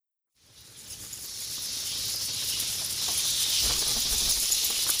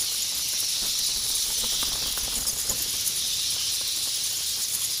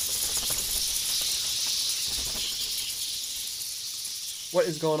What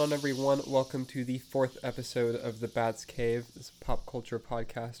is going on, everyone? Welcome to the fourth episode of The Bats Cave, this pop culture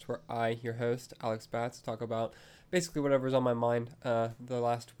podcast where I, your host, Alex Bats, talk about basically whatever's on my mind the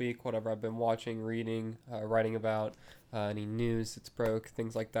last week, whatever I've been watching, reading, writing about, any news that's broke,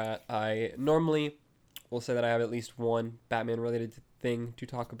 things like that. I normally will say that I have at least one Batman-related thing to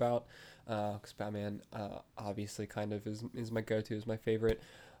talk about, because Batman obviously kind of is my go-to, is my favorite.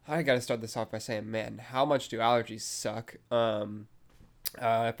 I gotta start this off by saying, man, how much do allergies suck?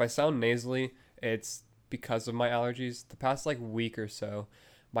 If I sound nasally, it's because of my allergies. The past like week or so,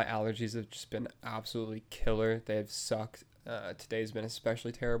 my allergies have just been absolutely killer. They have sucked. Today's been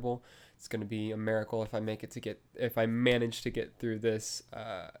especially terrible. It's gonna be a miracle if I manage to get through this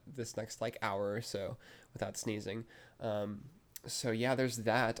this next like hour or so without sneezing. So yeah, there's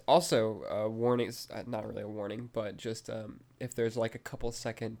that. Also, warnings, not really a warning, but just if there's like a couple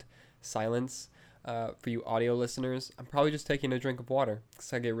second silence for you audio listeners, I'm probably just taking a drink of water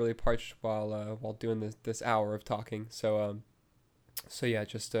because I get really parched while doing this hour of talking. So yeah,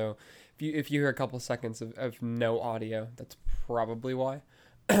 just if you hear a couple seconds of no audio, that's probably why.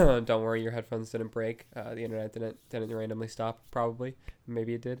 Don't worry, your headphones didn't break. The internet didn't randomly stop. Probably,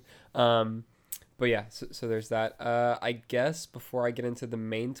 maybe it did. But yeah, so there's that. I guess before I get into the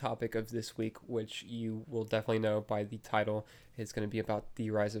main topic of this week, which you will definitely know by the title, is going to be about the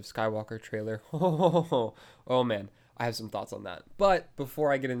Rise of Skywalker trailer. Oh man, I have some thoughts on that. But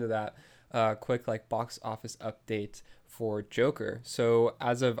before I get into that, quick like box office update for Joker. So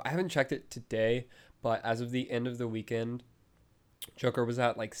I haven't checked it today, but as of the end of the weekend, Joker was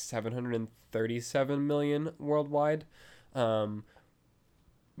at like 737 million worldwide,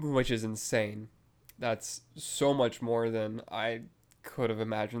 which is insane. That's so much more than I could have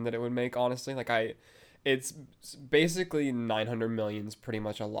imagined that it would make, honestly. It's basically 900 million is pretty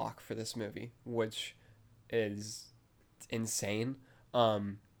much a lock for this movie, which is insane.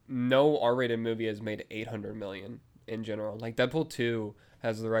 No R-rated movie has made 800 million in general. Like Deadpool 2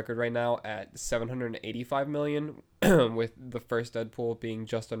 has the record right now at 785 million, with the first Deadpool being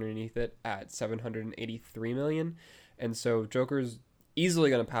just underneath it at 783 million. And so Joker's easily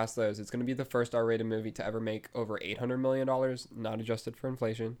going to pass those. It's going to be the first R-rated movie to ever make over $800 million, not adjusted for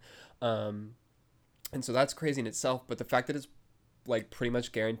inflation. And so that's crazy in itself. But the fact that it's like pretty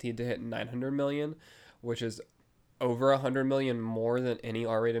much guaranteed to hit 900 million, which is over 100 million more than any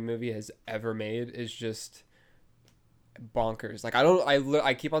R-rated movie has ever made, is just bonkers. Like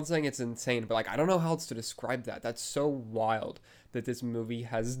I keep on saying it's insane, but like I don't know how else to describe that. That's so wild that this movie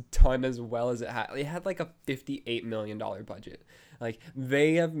has done as well as it had. It had like a $58 million budget. Like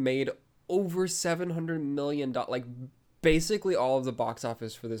they have made over $700 million. Like basically all of the box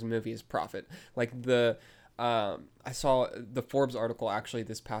office for this movie is profit. Like I saw the Forbes article actually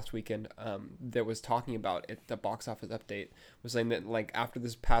this past weekend that was talking about it. The box office update was saying that like after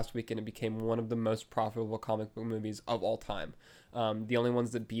this past weekend, it became one of the most profitable comic book movies of all time. The only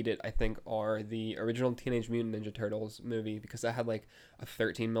ones that beat it, I think, are the original Teenage Mutant Ninja Turtles movie, because that had like a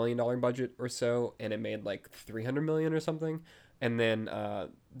 $13 million budget or so, and it made like 300 million or something. And then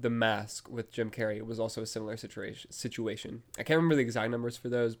The Mask with Jim Carrey was also a similar situation. I can't remember the exact numbers for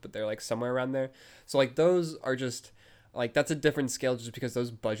those, but they're like somewhere around there. So like those are just like, that's a different scale just because those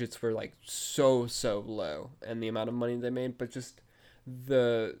budgets were like so low and the amount of money they made. But just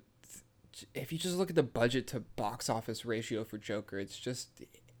if you just look at the budget to box office ratio for Joker,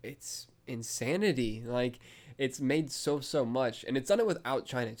 it's insanity. Like it's made so much, and it's done it without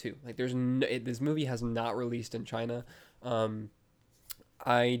China too. Like this movie has not released in China.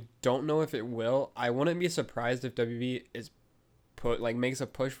 I don't know if it will. I wouldn't be surprised if WB makes a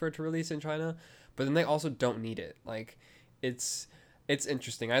push for it to release in China, but then they also don't need it. Like it's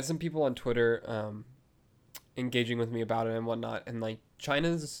interesting. I had some people on Twitter engaging with me about it and whatnot, and like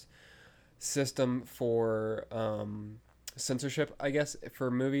China's system for censorship, I guess,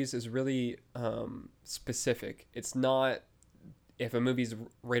 for movies is really specific. It's not, if a movie's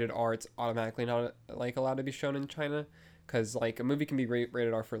rated R, it's automatically not like allowed to be shown in China, because like a movie can be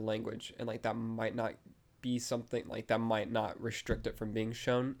rated R for language, and like that might not be something, like that might not restrict it from being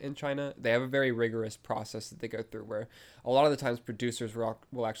shown in China. They have a very rigorous process that they go through, where a lot of the times producers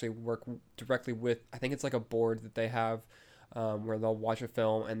will actually work directly with, I think it's like a board that they have, where they'll watch a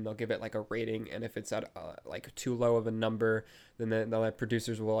film and they'll give it like a rating, and if it's at like too low of a number, then the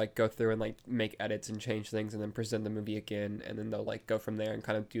producers will like go through and like make edits and change things and then present the movie again, and then they'll like go from there and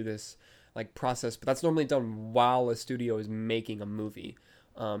kind of do this like process. But that's normally done while a studio is making a movie,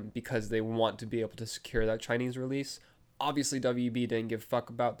 because they want to be able to secure that Chinese release. Obviously WB didn't give a fuck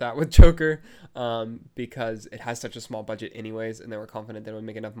about that with Joker, because it has such a small budget anyways, and they were confident they would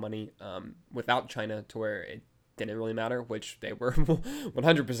make enough money without China to where didn't really matter, which they were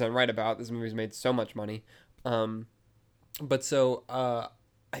 100% right about. This movie's made so much money. But so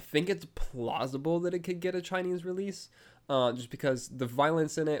I think it's plausible that it could get a Chinese release, just because the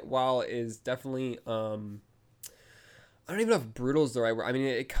violence in it, while is definitely I don't even know if brutal is the right word. I mean,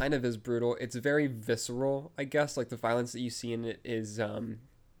 it kind of is brutal. It's very visceral, I guess. Like the violence that you see in it is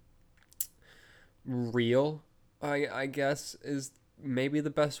real. I guess is maybe the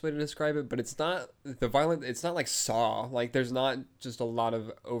best way to describe it. But it's not the violence. It's not like Saw. Like there's not just a lot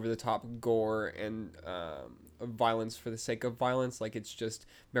of over the top gore and violence for the sake of violence. Like it's just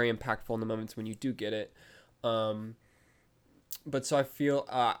very impactful in the moments when you do get it. But so I feel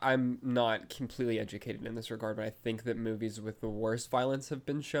I'm not completely educated in this regard, but I think that movies with the worst violence have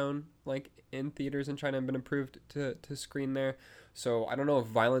been shown like in theaters in China and been approved to screen there. So I don't know if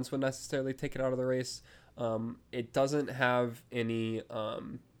violence would necessarily take it out of the race. It doesn't have any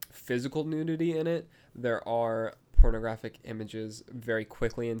physical nudity in it. There are pornographic images very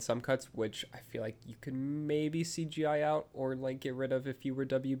quickly in some cuts, which I feel like you could maybe CGI out or like get rid of if you were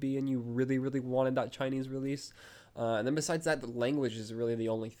WB and you really, really wanted that Chinese release. And then besides that, the language is really the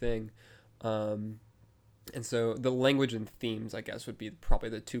only thing. And so the language and themes, I guess, would be probably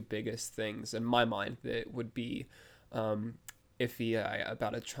the two biggest things in my mind that would be iffy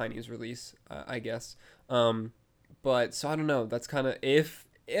about a Chinese release, I guess. But so I don't know. That's kind of if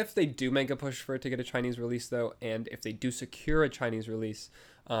they do make a push for it to get a Chinese release, though, and if they do secure a Chinese release,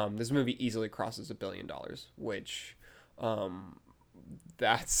 this movie easily crosses $1 billion, which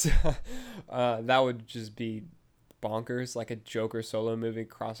that's that would just be bonkers. Like a Joker solo movie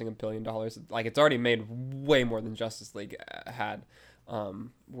crossing $1 billion. Like it's already made way more than Justice League had,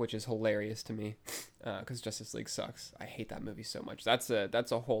 which is hilarious to me, because Justice League sucks. I hate that movie so much. That's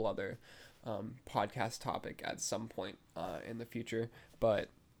a whole other podcast topic at some point in the future. But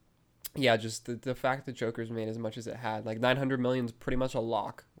yeah, just the fact that Joker's made as much as it had, like 900 million is pretty much a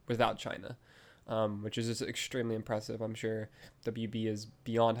lock without China, which is just extremely impressive. I'm sure WB is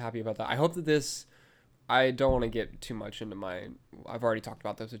beyond happy about that. I hope that this, I don't want to get too much into I've already talked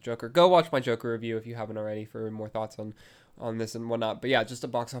about this with Joker. Go watch my Joker review if you haven't already for more thoughts on this and whatnot. But yeah, just a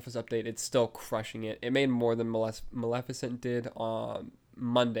box office update. It's still crushing it. It made more than Maleficent did on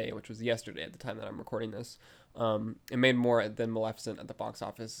Monday, which was yesterday at the time that I'm recording this. It made more than Maleficent at the box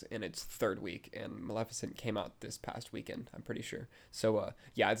office in its third week, and Maleficent came out this past weekend, I'm pretty sure. So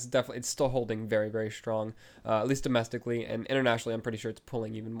yeah, it's still holding very, very strong, at least domestically, and internationally I'm pretty sure it's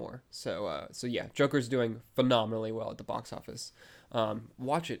pulling even more. So yeah, Joker's doing phenomenally well at the box office.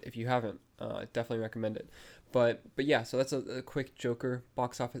 Watch it if you haven't. Definitely recommend it. But yeah, so that's a quick Joker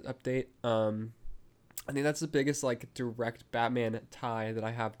box office update. I think that's the biggest like direct Batman tie that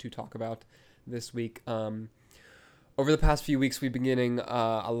I have to talk about this week. Over the past few weeks, we've been getting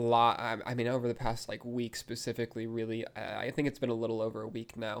a lot. I mean, over the past like week specifically, really, I think it's been a little over a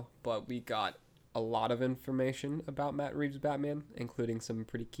week now, but we got a lot of information about Matt Reeves' Batman, including some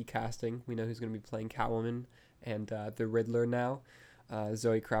pretty key casting. We know who's going to be playing Catwoman and the Riddler now.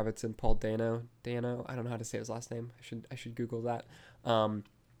 Zoe Kravitz and Paul Dano. I don't know how to say his last name. I should Google that.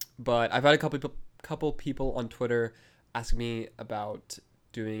 But I've had a couple people on Twitter ask me about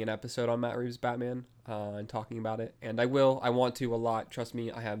doing an episode on Matt Reeves' Batman and talking about it, and I want to a lot. Trust me,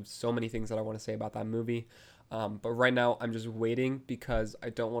 I have so many things that I want to say about that movie, but right now I'm just waiting because I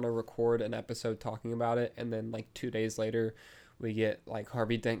don't want to record an episode talking about it and then like 2 days later we get like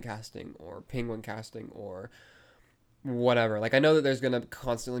Harvey Dent casting or Penguin casting or whatever. Like I know that there's gonna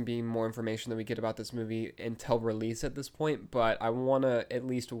constantly be more information that we get about this movie until release at this point, but I want to at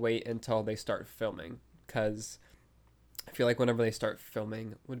least wait until they start filming, because I feel like whenever they start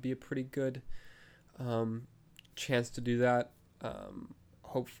filming would be a pretty good chance to do that.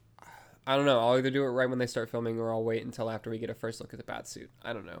 I don't know. I'll either do it right when they start filming or I'll wait until after we get a first look at the Batsuit.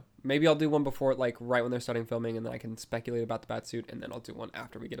 I don't know. Maybe I'll do one before, like right when they're starting filming, and then I can speculate about the Batsuit, and then I'll do one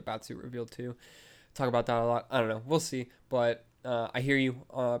after we get a Batsuit revealed too. Talk about that a lot. I don't know. We'll see. But I hear you,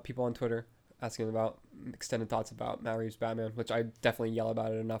 people on Twitter, asking about extended thoughts about Matt Reeves' Batman, which I definitely yell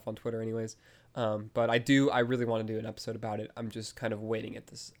about it enough on Twitter anyways. But I really want to do an episode about it. I'm just kind of waiting at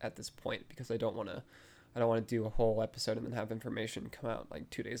this point because I don't want to do a whole episode and then have information come out like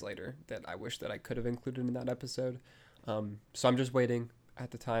 2 days later that I wish that I could have included in that episode. So I'm just waiting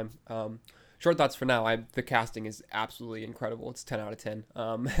at the time. Short thoughts for now. The casting is absolutely incredible. It's 10 out of 10.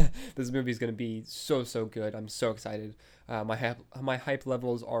 This movie is going to be so good. I'm so excited. My hype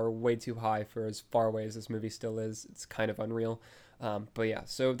levels are way too high for as far away as this movie still is. It's kind of unreal. But yeah,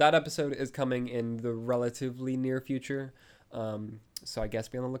 so that episode is coming in the relatively near future. So I guess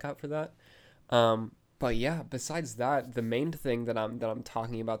be on the lookout for that. But yeah, besides that, the main thing that I'm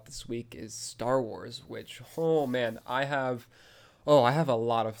talking about this week is Star Wars, which, oh man, I have a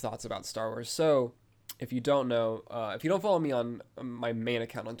lot of thoughts about Star Wars. So, if you don't know, if you don't follow me on my main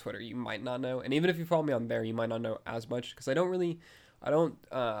account on Twitter, you might not know. And even if you follow me on there, you might not know as much because I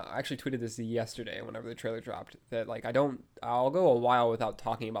actually tweeted this yesterday whenever the trailer dropped that like I'll go a while without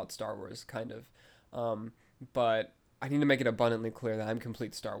talking about Star Wars kind of. But I need to make it abundantly clear that I'm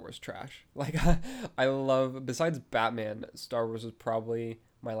complete Star Wars trash. Like I love, besides Batman, Star Wars is probably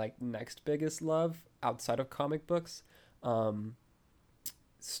my like next biggest love outside of comic books. Um,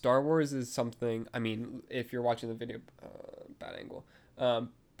 Star Wars is something. I mean, if you're watching the video, bad angle. But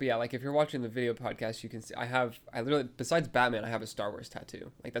yeah, like if you're watching the video podcast, you can see I literally, besides Batman, I have a Star Wars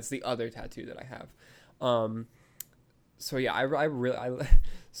tattoo. Like that's the other tattoo that I have. Um, so yeah, I really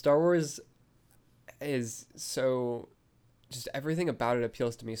Star Wars is so, just everything about it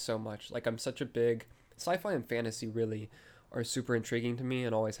appeals to me so much. Like I'm such a big sci-fi and fantasy really are super intriguing to me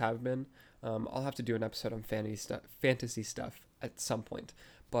and always have been. I'll have to do an episode on fantasy stuff at some point,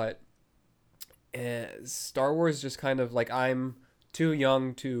 but Star Wars just kind of like I'm too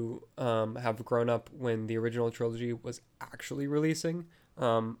young to have grown up when the original trilogy was actually releasing.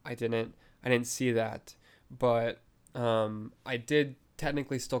 I didn't see that, but I did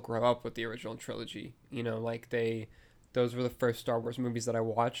technically still grow up with the original trilogy. You know, like those were the first Star Wars movies that I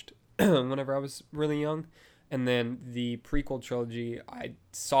watched whenever I was really young. And then the prequel trilogy, I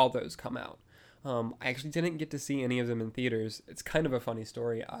saw those come out. I actually didn't get to see any of them in theaters. It's kind of a funny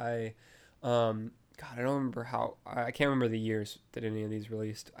story. God, I don't remember I can't remember the years that any of these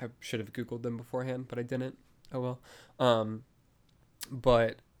released. I should have Googled them beforehand, but I didn't. Oh well.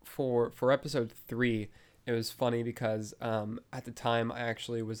 But for episode 3, it was funny because at the time I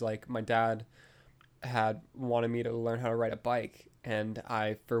actually was like, my dad had wanted me to learn how to ride a bike, and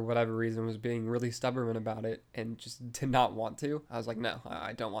I, for whatever reason, was being really stubborn about it and just did not want to. I was like, no,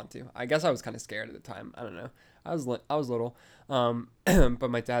 I don't want to. I guess I was kind of scared at the time. I don't know. I was little,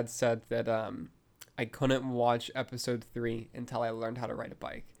 but my dad said that I couldn't watch episode 3 until I learned how to ride a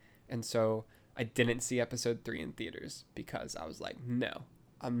bike, and so I didn't see episode 3 in theaters because I was like, no,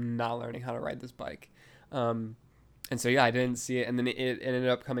 I'm not learning how to ride this bike. And so yeah, I didn't see it, and then it ended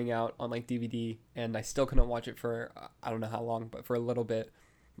up coming out on like DVD, and I still couldn't watch it for I don't know how long, but for a little bit,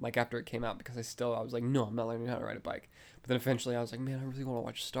 like after it came out, because I was like, no, I'm not learning how to ride a bike. But then eventually I was like, man, I really want to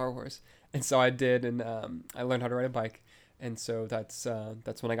watch Star Wars, and so I did, and I learned how to ride a bike, and so that's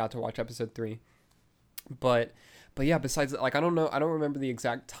when I got to watch episode 3. But yeah, besides that, like I don't remember the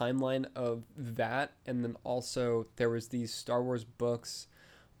exact timeline of that, and then also there was these Star Wars books.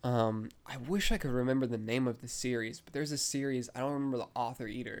 I wish I could remember the name of the series, but there's a series, I don't remember the author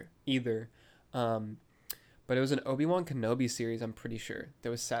either. But it was an Obi-Wan Kenobi series, I'm pretty sure. That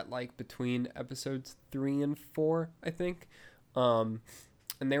was set like between episodes 3 and 4, I think. And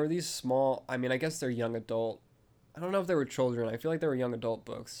they were these small, I mean, I guess they're young adult. I don't know if they were children. I feel like they were young adult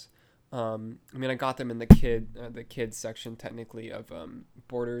books. I mean, I got them in the kids section technically of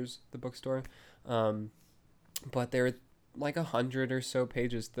Borders, the bookstore. But they were like 100 or so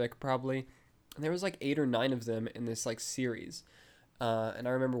pages thick probably, and there was like 8 or 9 of them in this like series. And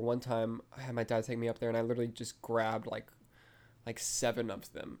I remember one time I had my dad take me up there, and I literally just grabbed like 7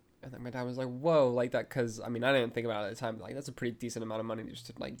 of them, and then my dad was like, whoa, like that, because I mean I didn't think about it at the time, but, like that's a pretty decent amount of money just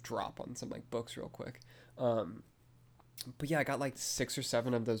to like drop on some like books real quick. But yeah, I got like 6 or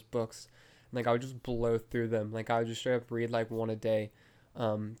 7 of those books, and like I would just blow through them. Like I would just straight up read like one a day.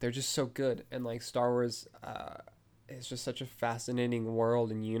 They're just so good, and like Star Wars it's just such a fascinating world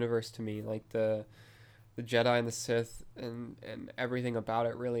and universe to me. Like the Jedi and the Sith and everything about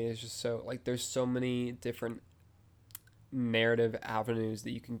it really is just so, like there's so many different narrative avenues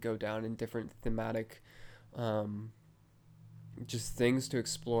that you can go down in different thematic just things to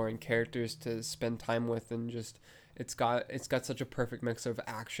explore and characters to spend time with, and just it's got such a perfect mix of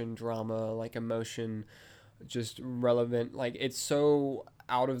action, drama, like emotion, just relevant. Like it's so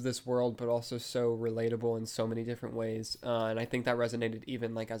out of this world, but also so relatable in so many different ways. And I think that resonated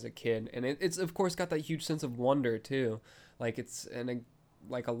even like as a kid. And it's of course got that huge sense of wonder too. Like it's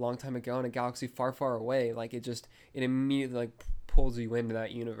like a long time ago in a galaxy far, far away. Like it immediately like pulls you into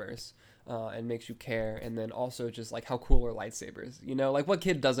that universe. And makes you care. And then also just like how cool are lightsabers, you know, like what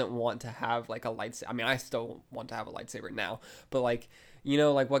kid doesn't want to have like a lightsaber? I mean, I still want to have a lightsaber now, but like, you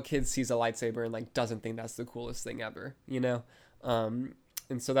know, like what kid sees a lightsaber and like doesn't think that's the coolest thing ever, you know?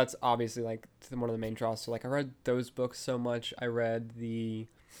 And so that's obviously like one of the main draws. So like I read those books so much. I read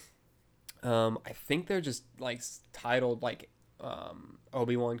I think they're just like titled like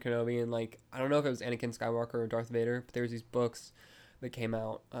Obi-Wan Kenobi, and like I don't know if it was Anakin Skywalker or Darth Vader, but there was these books that came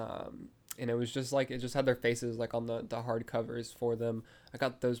out, And it was just like, it just had their faces like on the hard covers for them. I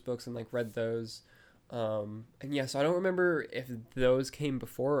got those books and like read those. And yeah, so I don't remember if those came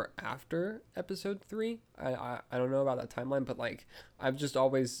before or after episode three. I don't know about that timeline, but like I just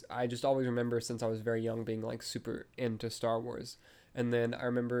always remember since I was very young being like super into Star Wars. And then I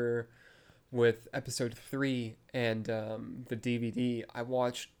remember with episode three and the DVD, I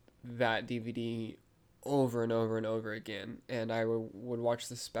watched that DVD over and over and over again, and I would watch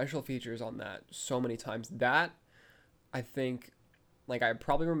the special features on that so many times. That I think, like I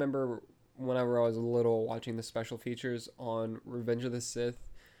probably remember whenever I was little watching the special features on Revenge of the Sith,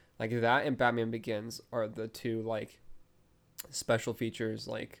 like that and Batman Begins are the two like special features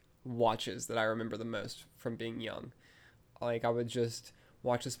like watches that I remember the most from being young. Like I would just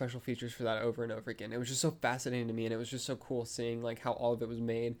watch the special features for that over and over again. It was just so fascinating to me, and it was just so cool seeing like how all of it was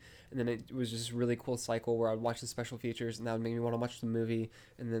made. And then it was just a really cool cycle where I'd watch the special features, and that would make me want to watch the movie,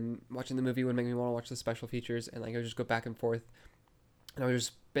 and then watching the movie would make me want to watch the special features, and like I would just go back and forth, and I would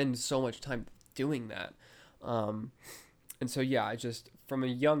just spend so much time doing that. Um, and so yeah, I just from a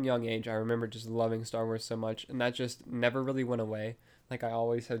young age, I remember just loving Star Wars so much, and that just never really went away. Like I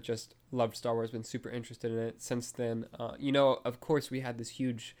always have just loved Star Wars, been super interested in it since then. Of course, we had this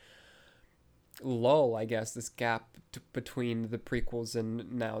huge lull, I guess, this gap between the prequels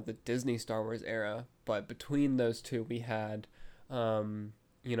and now the Disney Star Wars era. But between those two, we had, all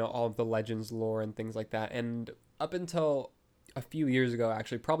of the Legends lore and things like that. And up until a few years ago,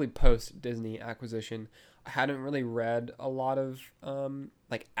 actually, probably post Disney acquisition, I hadn't really read a lot of,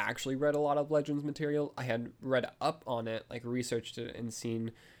 actually read a lot of Legends material. I had read up on it, like researched it and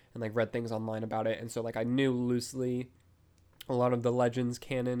seen and like read things online about it. And so like I knew loosely a lot of the Legends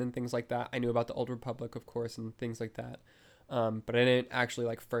canon and things like that. I knew about the Old Republic, of course, and things like that. But I didn't actually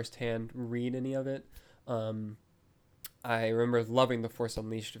like firsthand read any of it. I remember loving the Force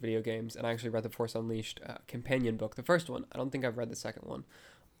Unleashed video games, and I actually read the Force Unleashed companion book, the first one. I don't think I've read the second one.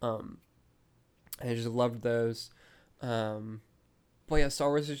 I just loved those. But yeah, Star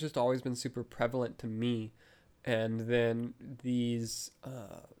Wars has just always been super prevalent to me. And then these,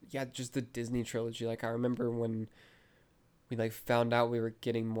 just the Disney trilogy. Like I remember when we like found out we were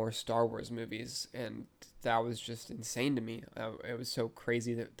getting more Star Wars movies, and that was just insane to me. It was so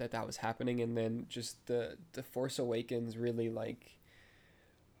crazy that was happening. And then just the Force Awakens really like,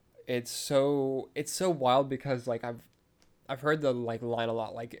 it's so wild because like I've heard the like line a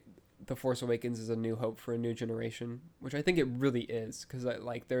lot, like the Force Awakens is a new hope for a new generation, which I think it really is, because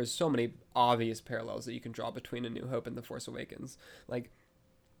like there's so many obvious parallels that you can draw between A New Hope and the Force Awakens. Like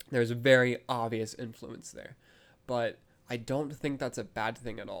there's a very obvious influence there, but I don't think that's a bad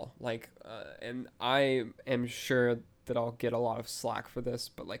thing at all. Like, and I am sure that I'll get a lot of slack for this,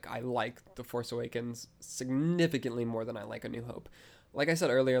 but like I like the Force Awakens significantly more than I like A New Hope. Like I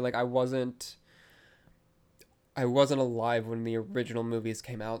said earlier, like I wasn't alive when the original movies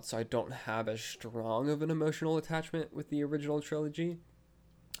came out, so I don't have as strong of an emotional attachment with the original trilogy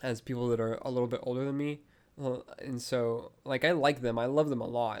as people that are a little bit older than me. And so, like, I like them. I love them a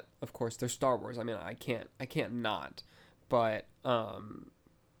lot. Of course, they're Star Wars. I mean, I can't not. But at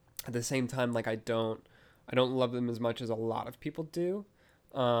the same time, like, I don't love them as much as a lot of people do.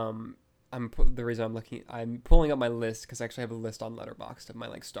 The reason I'm pulling up my list because I actually have a list on Letterboxd of my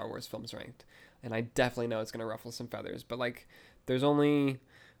like Star Wars films ranked, and I definitely know it's gonna ruffle some feathers. But like, there's one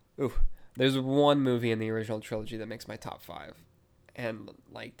movie in the original trilogy that makes my top 5, and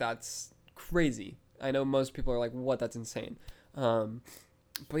like that's crazy. I know most people are like, "What? That's insane."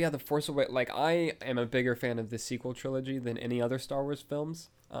 But yeah, The Force Awakens. Like, I am a bigger fan of the sequel trilogy than any other Star Wars films.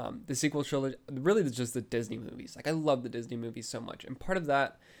 The sequel trilogy, really, just the Disney movies. Like, I love the Disney movies so much, and part of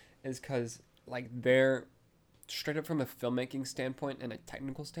that is because like they're straight up from a filmmaking standpoint and a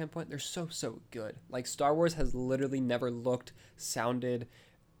technical standpoint, they're so good. Like Star Wars has literally never looked, sounded,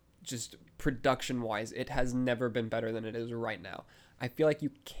 just production wise, it has never been better than it is right now. I feel like you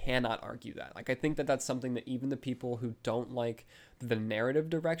cannot argue that. Like I think that that's something that even the people who don't like the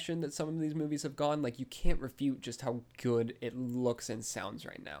narrative direction that some of these movies have gone, like you can't refute just how good it looks and sounds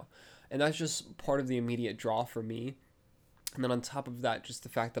right now. And that's just part of the immediate draw for me. And then on top of that, just the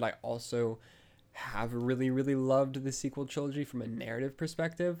fact that I also have really, really loved the sequel trilogy from a narrative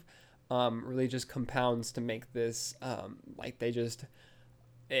perspective, really just compounds to make this,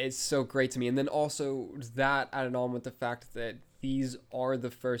 it's so great to me. And then also that added on with the fact that these are the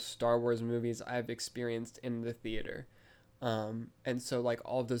first Star Wars movies I've experienced in the theater. And so like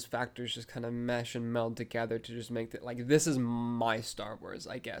all of those factors just kind of mesh and meld together to just make it like, this is my Star Wars,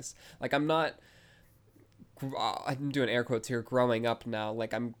 I guess. Like I'm doing air quotes here, growing up now.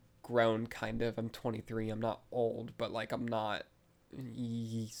 Like I'm grown kind of. I'm 23. I'm not old, but like I'm not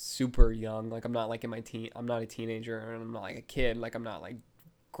super young. Like I'm not like in my teen. I'm not a teenager, and I'm not like a kid. Like I'm not like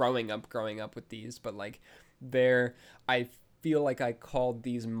growing up with these. But like they're I feel like I called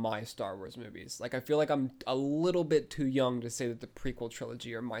these my Star Wars movies. Like I feel like I'm a little bit too young to say that the prequel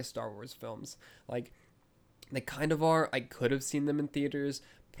trilogy are my Star Wars films. Like they kind of are. I could have seen them in theaters,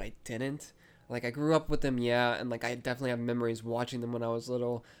 but I didn't. Like I grew up with them, yeah, and like I definitely have memories watching them when I was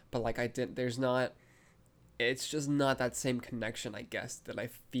little, but like I didn't there's not it's just not that same connection, I guess, that I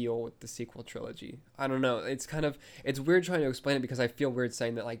feel with the sequel trilogy. I don't know. It's weird trying to explain it because I feel weird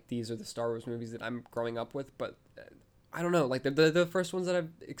saying that like these are the Star Wars movies that I'm growing up with, but I don't know. Like they're the first ones that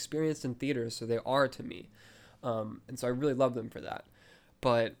I've experienced in theaters, so they are to me, and so I really love them for that.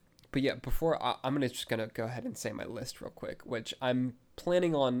 But yeah, I'm gonna go ahead and say my list real quick, which I'm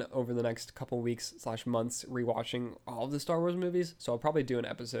planning on over the next couple weeks slash months rewatching all of the Star Wars movies. So I'll probably do an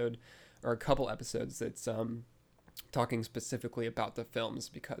episode or a couple episodes that's talking specifically about the films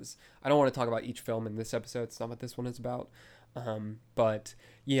because I don't want to talk about each film in this episode. It's not what this one is about. But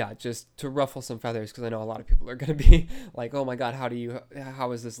yeah, just to ruffle some feathers because I know a lot of people are going to be like, oh my God,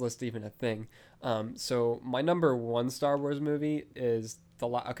 how is this list even a thing? So my number one Star Wars movie is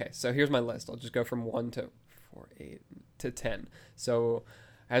okay, so here's my list. I'll just go from 1 to 4, 8 to 10. So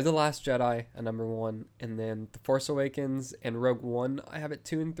I have The Last Jedi at number 1, and then The Force Awakens and Rogue One I have at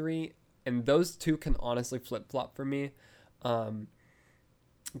 2 and 3, and those two can honestly flip-flop for me.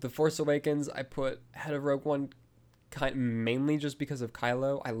 The Force Awakens I put ahead of Rogue One mainly just because of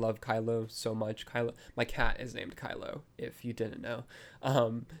Kylo. I love Kylo so much. Kylo, my cat is named Kylo, if you didn't know.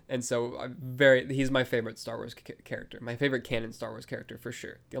 And so he's my favorite Star Wars character, my favorite canon Star Wars character for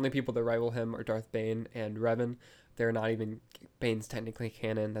sure. The only people that rival him are Darth Bane and Revan. They're not even, Bane's technically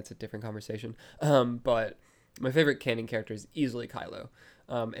canon. That's a different conversation. But my favorite canon character is easily Kylo.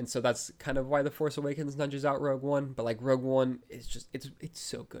 And so that's kind of why The Force Awakens nudges out Rogue One, but like Rogue One is just, it's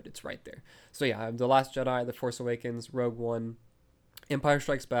so good. It's right there. So yeah, I have The Last Jedi, The Force Awakens, Rogue One. Empire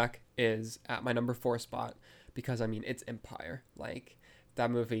Strikes Back is at my number 4 spot because I mean, it's Empire. Like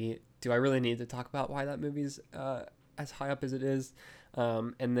that movie, do I really need to talk about why that movie's as high up as it is?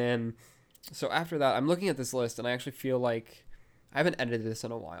 And then, so after that, I'm looking at this list and I actually feel like I haven't edited this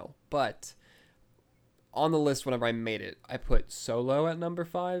in a while, but on the list, whenever I made it, I put Solo at number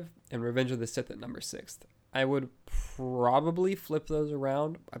 5 and Revenge of the Sith at number 6. I would probably flip those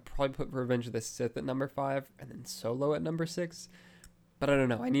around. I'd probably put Revenge of the Sith at number 5 and then Solo at number 6. But I don't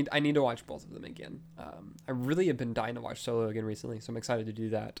know. I need to watch both of them again. I really have been dying to watch Solo again recently, so I'm excited to do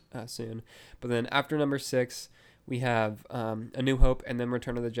that soon. But then after number 6, we have A New Hope and then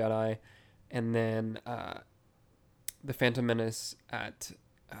Return of the Jedi, and then The Phantom Menace at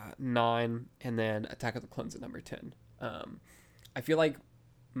 9, and then Attack of the Clones at number 10. I feel like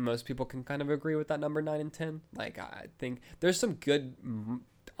most people can kind of agree with that number 9 and 10. Like I think there's some good,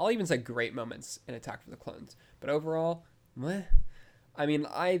 I'll even say great moments in Attack of the Clones, but overall, meh. I mean,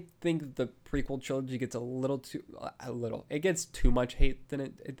 I think the prequel trilogy gets it gets too much hate than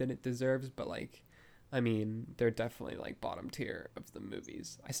it deserves, but like, I mean, they're definitely like bottom tier of the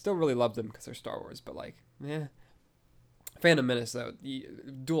movies. I still really love them because they're Star Wars, but like, yeah. Phantom Menace, though, the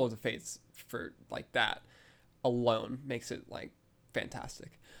Duel of the Fates for like that alone makes it like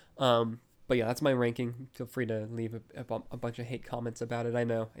fantastic. But yeah, that's my ranking. Feel free to leave a bunch of hate comments about it. I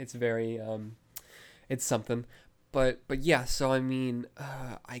know it's very it's something, but yeah. So I mean,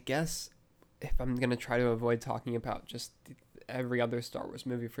 I guess if I'm gonna try to avoid talking about just every other Star Wars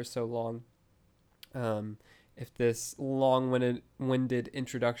movie for so long, if this long-winded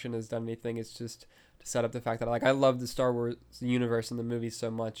introduction has done anything, it's just to set up the fact that like I love the Star Wars universe and the movies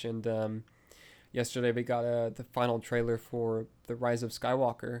so much, and yesterday we got the final trailer for the Rise of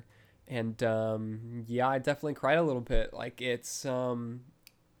Skywalker, and yeah, I definitely cried a little bit. Like it's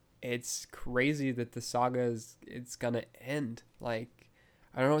crazy that the saga it's gonna end. Like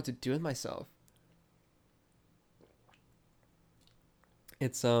I don't know what to do with myself.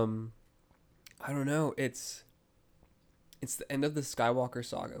 It's I don't know. It's the end of the Skywalker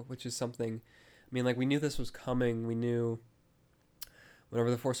Saga, which is something. I mean, like, we knew this was coming. We knew whenever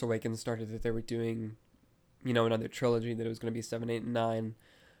The Force Awakens started that they were doing, another trilogy, that it was going to be 7, 8, and 9.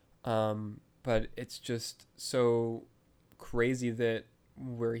 But it's just so crazy that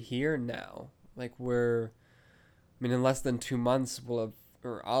we're here now. Like, in less than 2 months,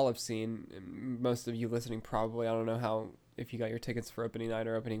 I'll have seen, and most of you listening probably, I don't know if you got your tickets for opening night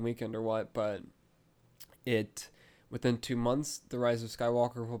or opening weekend or what, but within 2 months, The Rise of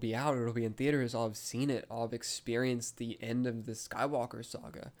Skywalker will be out. It'll be in theaters. I'll have seen it. I'll have experienced the end of the Skywalker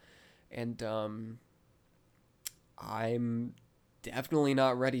Saga. And I'm definitely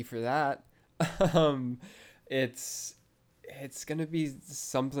not ready for that. It's it's gonna be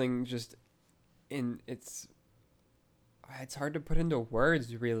something just in it's hard to put into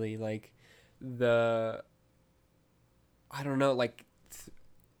words really, like the I don't know, like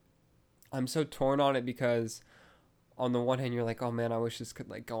I'm so torn on it because on the one hand you're like, oh man, I wish this could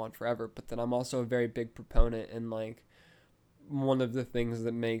like go on forever, but then I'm also a very big proponent, and like one of the things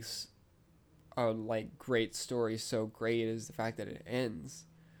that makes a like great story so great is the fact that it ends.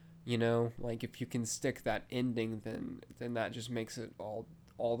 You know, like if you can stick that ending, then that just makes it all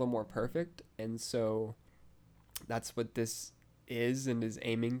the more perfect. And so that's what this is and is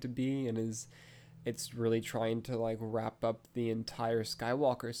aiming to be, and is it's really trying to like wrap up the entire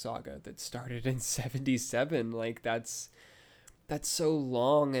Skywalker saga that started in 77. Like that's so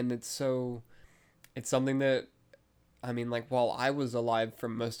long, and it's something that I mean, like, while I was alive for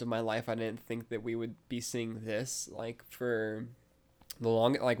most of my life, I didn't think that we would be seeing this like for the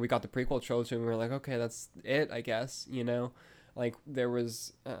long, like we got the prequel trilogy and we were like, okay, that's it, I guess, you know. Like there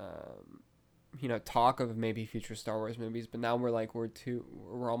was talk of maybe future Star Wars movies, but now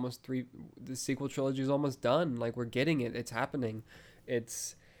we're almost three, the sequel trilogy is almost done. Like we're getting it, it's happening.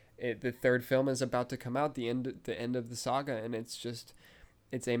 The third film is about to come out, the end of the saga, and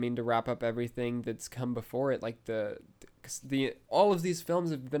it's aiming to wrap up everything that's come before it. Like the all of these films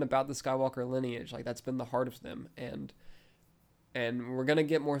have been about the Skywalker lineage, like that's been the heart of them. And we're going to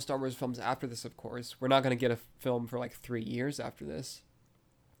get more Star Wars films after this, of course. We're not going to get a film for like 3 years after this,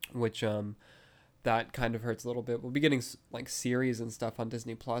 which that kind of hurts a little bit. We'll be getting like series and stuff on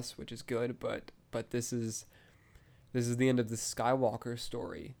Disney Plus, which is good, but this is the end of the Skywalker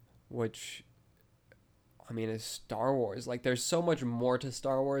story, which I mean is Star Wars. Like there's so much more to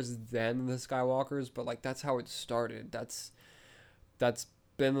Star Wars than the Skywalkers, but like that's how it started. That's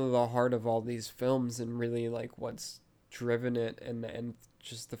been the heart of all these films, and really like what's driven it, and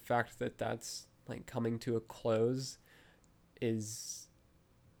just the fact that that's like coming to a close is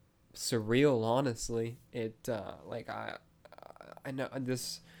surreal, honestly. It like I know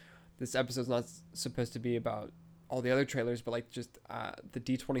this episode's not supposed to be about all the other trailers, but like just the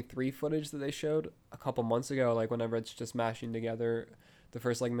D23 footage that they showed a couple months ago, like whenever it's just mashing together the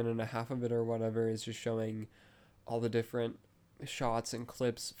first like minute and a half of it or whatever, is just showing all the different shots and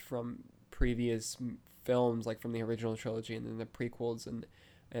clips from previous films, like from the original trilogy and then the prequels,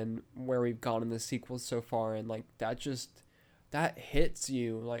 and where we've gone in the sequels so far, and like that hits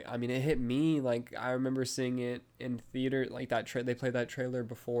you. Like I mean it hit me. Like I remember seeing it in theater, like they played that trailer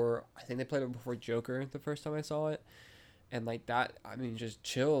before, I think they played it before Joker the first time I saw it, and like that, I mean, just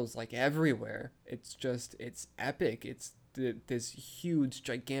chills like everywhere. It's epic. It's this huge,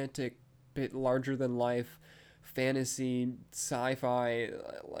 gigantic, bit larger than life fantasy sci-fi,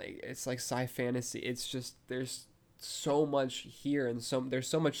 like it's like sci fantasy. It's just there's so much here, and there's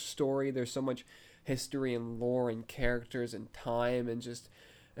so much story, there's so much history and lore and characters and time and just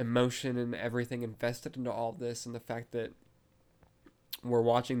emotion and everything invested into all this, and the fact that we're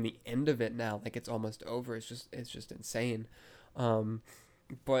watching the end of it now, like it's almost over, it's just insane.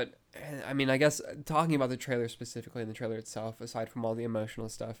 But I mean, I guess talking about the trailer specifically, and the trailer itself, aside from all the emotional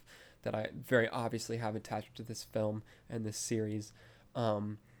stuff that I very obviously have attached to this film and this series,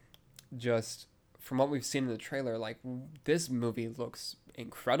 just from what we've seen in the trailer, like this movie looks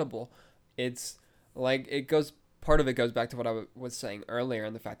incredible. It's like part of it goes back to what I was saying earlier,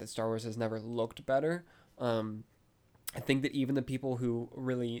 and the fact that Star Wars has never looked better. I think that even the people who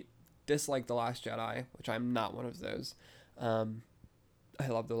really dislike The Last Jedi, which I'm not one of those, I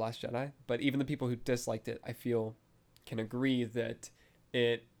love The Last Jedi, but even the people who disliked it, I feel, can agree that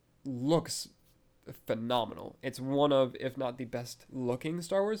it looks phenomenal. It's one of, if not the best looking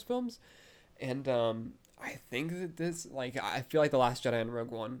Star Wars films, and I think that this, like, I feel like The Last Jedi and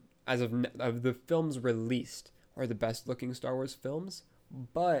Rogue One, as of the films released, are the best looking Star Wars films,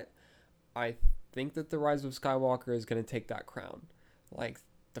 but I think that The Rise of Skywalker is going to take that crown. Like,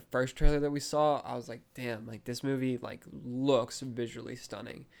 the first trailer that we saw, I was like, damn, like this movie like looks visually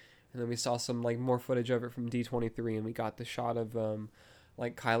stunning. And then we saw some like more footage of it from D23, and we got the shot of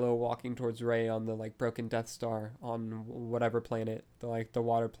like Kylo walking towards Rey on the like broken Death Star on whatever planet, the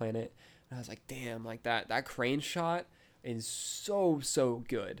water planet. And I was like, damn, like that crane shot is so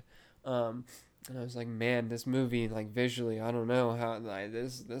good. And I was like, man, this movie, like visually, I don't know how, like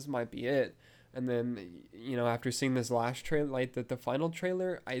this might be it. And then, you know, after seeing this last trailer, like the final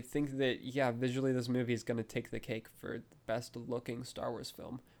trailer, I think that, yeah, visually this movie is going to take the cake for best looking Star Wars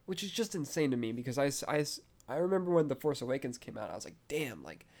film, which is just insane to me, because I remember when The Force Awakens came out, I was like, damn,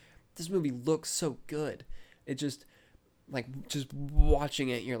 like this movie looks so good. It just, like, just watching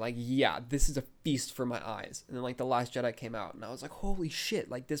it, you're like, yeah, this is a feast for my eyes. And then like The Last Jedi came out, and I was like, holy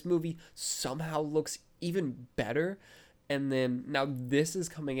shit, like this movie somehow looks even better. And then now this is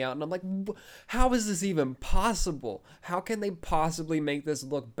coming out, and I'm like, how is this even possible? How can they possibly make this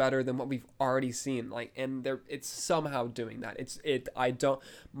look better than what we've already seen? Like, and it's somehow doing that. I don't,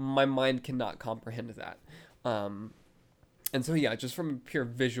 my mind cannot comprehend that. And so yeah, just from a pure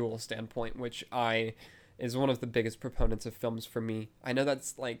visual standpoint, which I is one of the biggest proponents of films for me. I know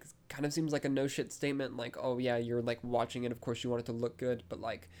that's like kind of seems like a no shit statement, like, oh yeah, you're like watching it, of course you want it to look good, but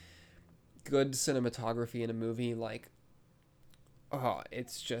like good cinematography in a movie, like, oh,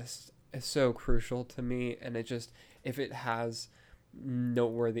 it's so crucial to me. And it just, if it has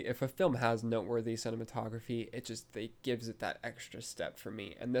if a film has noteworthy cinematography, it gives it that extra step for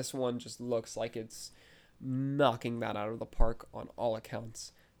me. And this one just looks like it's knocking that out of the park on all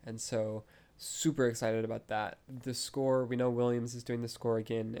accounts. And so super excited about that. The score, we know Williams is doing the score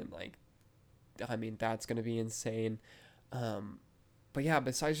again, and like, I mean, that's gonna be insane. But yeah,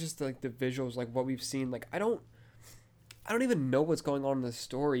 besides just like the visuals, like what we've seen, like I don't even know what's going on in the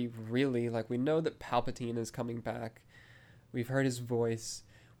story really. Like, we know that Palpatine is coming back. We've heard his voice.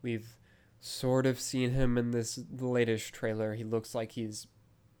 We've sort of seen him in this latest trailer. He looks like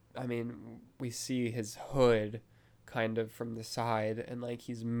we see his hood kind of from the side, and like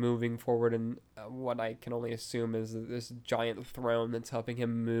he's moving forward in what I can only assume is this giant throne that's helping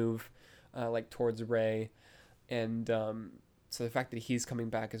him move like towards Rey. And so the fact that he's coming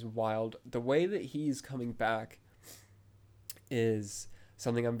back is wild. The way that he's coming back is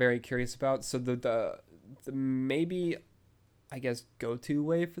something I'm very curious about. So the maybe, I guess, go-to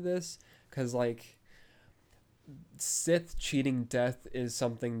way for this, because like Sith cheating death is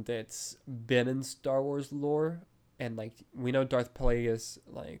something that's been in Star Wars lore, and like we know Darth Plagueis,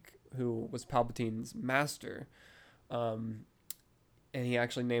 like, who was Palpatine's master, and he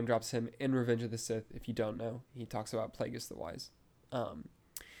actually name drops him in Revenge of the Sith. If you don't know, he talks about Plagueis the Wise.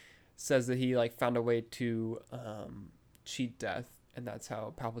 Says that he like found a way to cheat death, and that's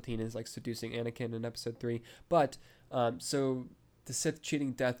how Palpatine is like seducing Anakin in Episode 3. But so the Sith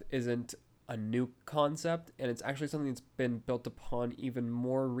cheating death isn't a new concept, and it's actually something that's been built upon even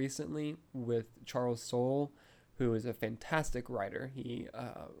more recently with Charles Soule, who is a fantastic writer. He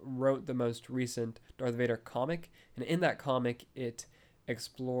wrote the most recent Darth Vader comic, and in that comic it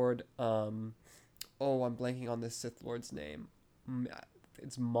explored I'm blanking on this Sith Lord's name.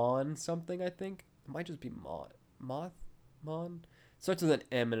 It's Mon something, I think. It might just be Mon. Starts with an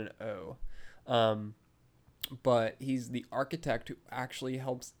M and an O. But he's the architect who actually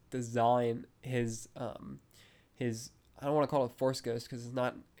helps design his I don't want to call it Force Ghost because it's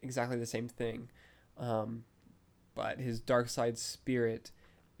not exactly the same thing. But his dark side spirit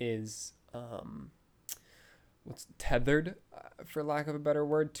is what's tethered, for lack of a better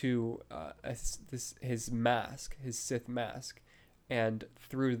word, to his mask, his Sith mask, and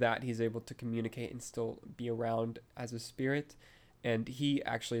through that he's able to communicate and still be around as a spirit. And he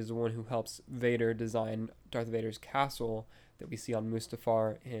actually is the one who helps Vader design Darth Vader's castle that we see on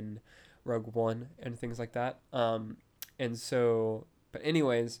Mustafar in Rogue One and things like that. And so, but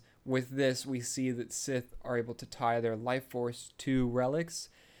anyways, with this, we see that Sith are able to tie their life force to relics.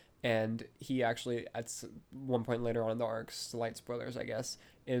 And he actually, at one point later on in the arc, slight spoilers, I guess,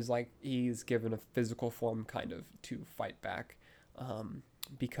 is like he's given a physical form kind of to fight back,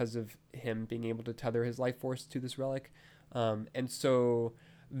 because of him being able to tether his life force to this relic. And so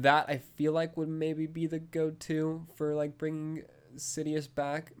that I feel like would maybe be the go-to for like bringing Sidious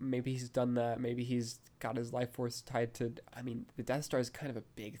back. Maybe he's done that. Maybe he's got his life force tied to, I mean, the Death Star is kind of a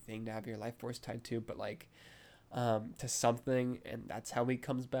big thing to have your life force tied to, but like to something, and that's how he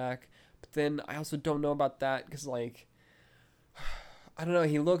comes back. But then I also don't know about that because like I don't know,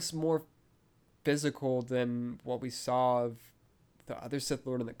 he looks more physical than what we saw of the other Sith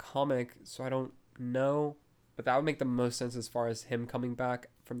Lord in the comic, so I don't know. But that would make the most sense as far as him coming back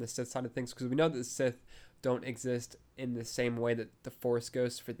from the Sith side of things, because we know that the Sith don't exist in the same way that the Force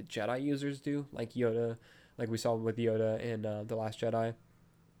ghosts for the Jedi users do, like Yoda, like we saw with Yoda in The Last Jedi.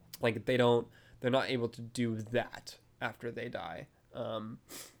 Like they're not able to do that after they die.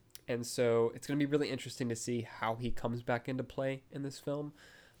 And so it's going to be really interesting to see how he comes back into play in this film.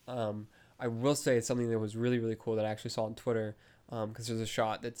 I will say it's something that was really, really cool that I actually saw on Twitter, because there's a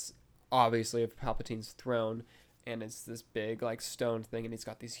shot that's obviously of Palpatine's throne, and it's this big like stone thing, and he's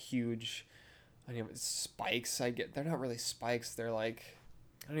got these huge, I don't know, spikes. They're not really spikes. They're like,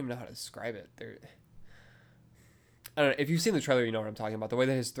 I don't even know how to describe it. I don't know. If you've seen the trailer, you know what I'm talking about. The way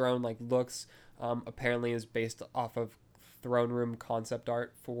that his throne like looks, apparently is based off of throne room concept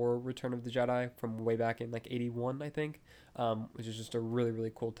art for Return of the Jedi from way back in like 81, I think, which is just a really,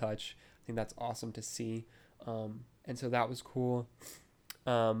 really cool touch. I think that's awesome to see. And so that was cool.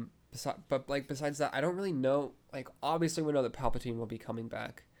 But like besides that, I don't really know. Like obviously we know that Palpatine will be coming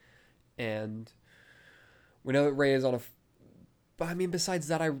back, and we know that Rey is on a. But I mean, besides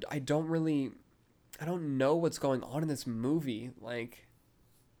that, I don't really, I don't know what's going on in this movie. Like,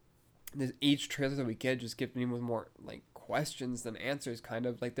 each trailer that we get just gives me with more like questions than answers. Kind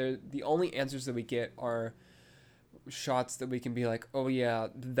of like they're the only answers that we get are shots that we can be like, oh yeah,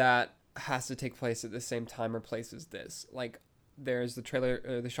 that has to take place at the same time or place as this. Like, there's the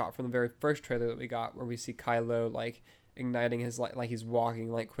trailer, the shot from the very first trailer that we got where we see Kylo like igniting his light, like he's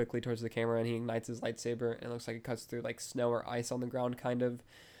walking like quickly towards the camera and he ignites his lightsaber and it looks like it cuts through like snow or ice on the ground kind of,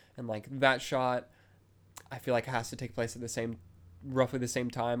 and like that shot I feel like it has to take place at the same, roughly the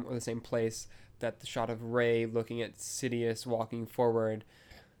same time or the same place that the shot of Rey looking at Sidious walking forward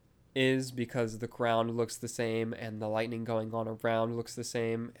is, because the ground looks the same and the lightning going on around looks the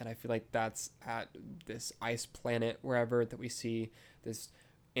same. And I feel like that's at this ice planet wherever that we see this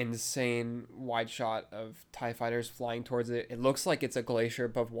insane wide shot of TIE fighters flying towards it. It looks like it's a glacier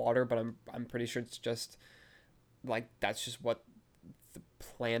above water, but I'm pretty sure it's just like that's just what the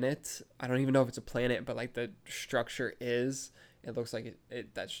planet, I don't even know if it's a planet, but like the structure is. It looks like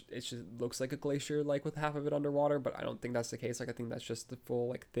it just looks like a glacier, like with half of it underwater, but I don't think that's the case. Like I think that's just the full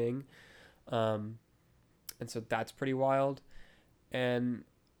like thing, and so that's pretty wild. And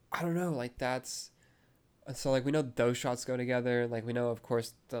I don't know, like that's, so like we know those shots go together. Like we know of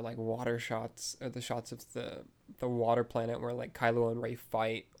course the like water shots or the shots of the water planet where like Kylo and Rey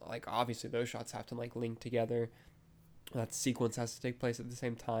fight. Like obviously those shots have to like link together. That sequence has to take place at the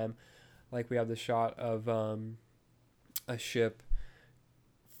same time. Like we have the shot of a ship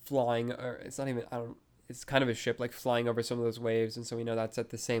flying, or it's not even, I don't, it's kind of a ship like flying over some of those waves, and so we know that's at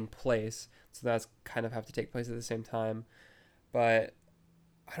the same place, so that's kind of have to take place at the same time. But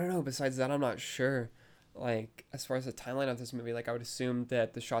I don't know, besides that I'm not sure. Like as far as the timeline of this movie, like I would assume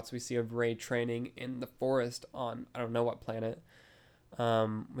that the shots we see of Rey training in the forest on I don't know what planet,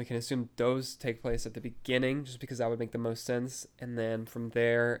 we can assume those take place at the beginning just because that would make the most sense, and then from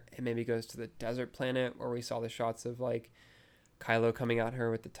there it maybe goes to the desert planet where we saw the shots of like Kylo coming at her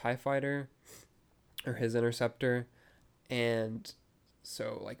with the TIE fighter or his interceptor, and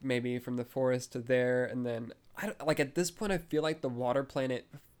so like maybe from the forest to there, and then I don't, like at this point I feel like the water planet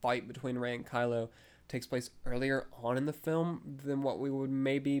fight between Rey and Kylo takes place earlier on in the film than what we would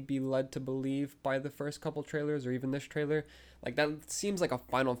maybe be led to believe by the first couple trailers or even this trailer. Like that seems like a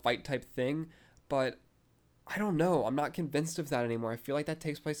final fight type thing, but I don't know. I'm not convinced of that anymore. I feel like that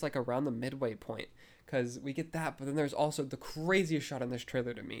takes place like around the midway point, because we get that, but then there's also the craziest shot in this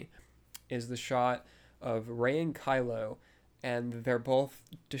trailer to me is the shot of Rey and Kylo, and they're both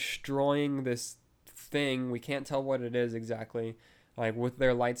destroying this thing. We can't tell what it is exactly, like with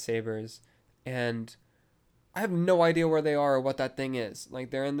their lightsabers, and I have no idea where they are or what that thing is. Like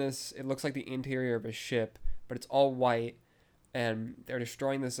they're in this, it looks like the interior of a ship, but it's all white, and they're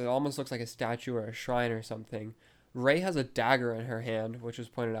destroying this. It almost looks like a statue or a shrine or something. Rey has a dagger in her hand, which was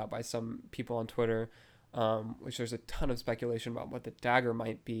pointed out by some people on Twitter, which there's a ton of speculation about what the dagger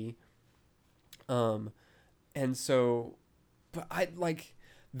might be. And so, but I like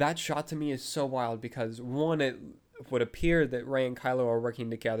that shot to me is so wild because one, it would appear that Rey and Kylo are working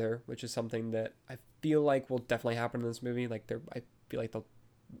together, which is something that I feel like will definitely happen in this movie. Like I feel like they'll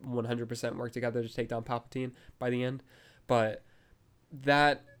 100% work together to take down Palpatine by the end. But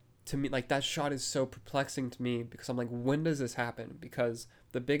that to me, like that shot is so perplexing to me because I'm like, when does this happen? Because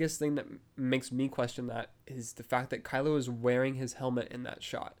the biggest thing that makes me question that is the fact that Kylo is wearing his helmet in that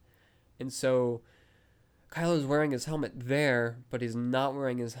shot. And so Kylo is wearing his helmet there, but he's not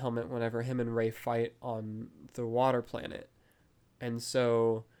wearing his helmet whenever him and Rey fight on the water planet. And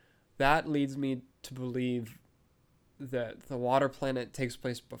so that leads me to believe that the water planet takes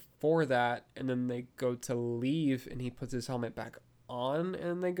place before that, and then they go to leave and he puts his helmet back on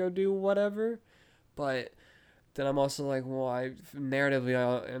and they go do whatever. But then I'm also like, well, I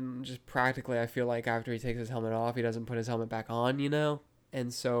narratively and just practically I feel like after he takes his helmet off he doesn't put his helmet back on, you know?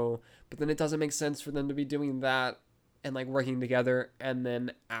 And so, but then it doesn't make sense for them to be doing that and like working together and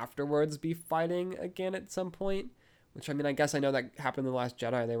then afterwards be fighting again at some point, which I mean, I guess I know that happened in The Last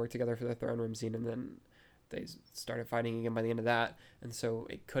Jedi. They worked together for the throne room scene and then they started fighting again by the end of that. And so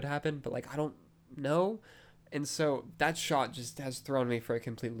it could happen, but like, I don't know. And so that shot just has thrown me for a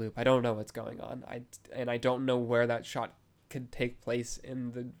complete loop. I don't know what's going on. I don't know where that shot could take place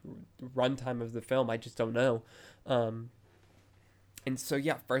in the runtime of the film. I just don't know. And so,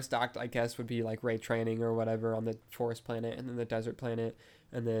 yeah, first act, I guess, would be like Rey training or whatever on the forest planet and then the desert planet.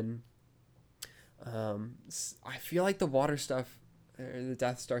 And then I feel like the water stuff, or the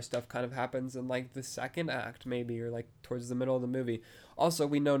Death Star stuff kind of happens in like the second act maybe, or like towards the middle of the movie. Also,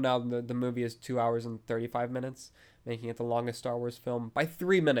 we know now the movie is 2 hours and 35 minutes, making it the longest Star Wars film by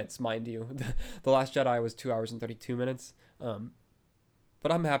 3 minutes, mind you. The Last Jedi was 2 hours and 32 minutes.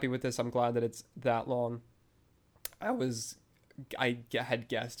 But I'm happy with this. I'm glad that it's that long. I had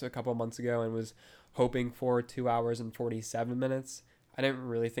guessed a couple months ago and was hoping for 2 hours and 47 minutes. I didn't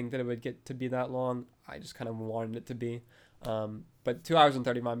really think that it would get to be that long. I just kind of wanted it to be. But 2 hours and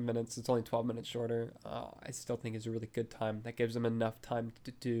 35 minutes, it's only 12 minutes shorter. I still think is a really good time. That gives them enough time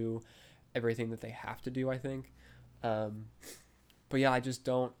to do everything that they have to do, I think. But yeah, I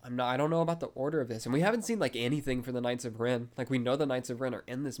don't know about the order of this. And we haven't seen like anything for the Knights of Ren. Like we know the Knights of Ren are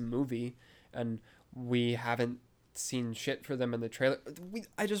in this movie and we haven't seen shit for them in the trailer.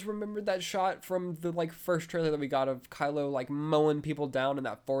 I just remembered that shot from the like first trailer that we got of Kylo like mowing people down in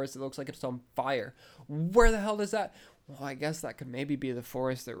that forest. It looks like it's on fire. Where the hell is that? Well, I guess that could maybe be the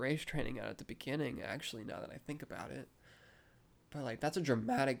forest that Rey's training at the beginning, actually, now that I think about it. But like that's a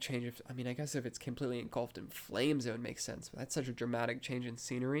dramatic change. I guess if it's completely engulfed in flames, it would make sense. But that's such a dramatic change in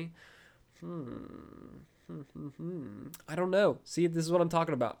scenery. I don't know. See, this is what I'm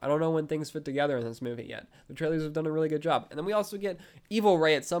talking about. I don't know when things fit together in this movie yet. The trailers have done a really good job. And then we also get Evil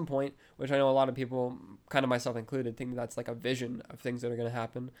Rey at some point, which I know a lot of people, kind of myself included, think that's like a vision of things that are going to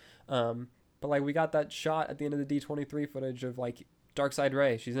happen. But like we got that shot at the end of the D23 footage of like Darkseid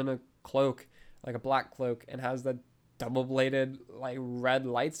Rey. She's in a cloak, like a black cloak, and has that double-bladed like red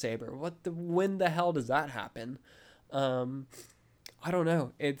lightsaber. When the hell does that happen? I don't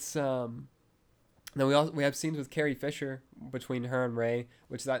know. It's then we have scenes with Carrie Fisher between her and Rey,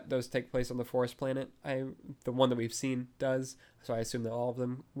 which those take place on the Forest Planet. The one that we've seen does, so I assume that all of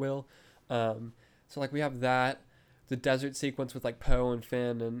them will. So like we have that, the desert sequence with like Poe and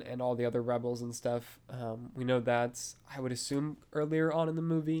Finn and all the other rebels and stuff. We know that's, I would assume, earlier on in the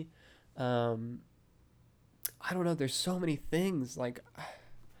movie. I don't know. There's so many things. Like,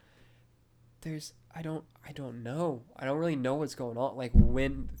 I don't know. I don't really know what's going on. Like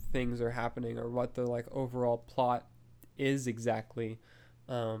when things are happening or what the like overall plot is exactly.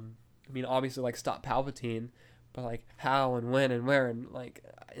 Obviously like stop Palpatine, but like how and when and where and like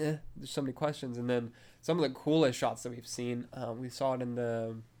there's so many questions. And then some of the coolest shots that we've seen. We saw it in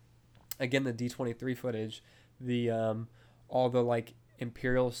the D23 footage. All the like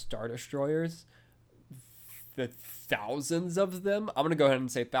Imperial Star Destroyers. The thousands of them. I'm gonna go ahead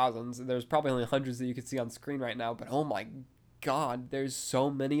and say thousands. There's probably only hundreds that you can see on screen right now, but oh my god, there's so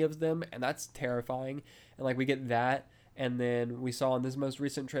many of them, and that's terrifying. And like we get that, and then we saw in this most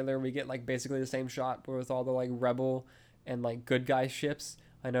recent trailer we get like basically the same shot but with all the like rebel and like good guy ships.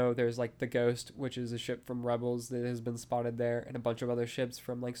 I know there's like the Ghost, which is a ship from Rebels that has been spotted there, and a bunch of other ships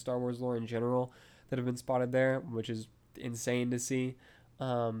from like Star Wars lore in general that have been spotted there, which is insane to see.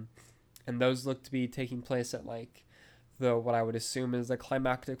 And those look to be taking place at like what I would assume is the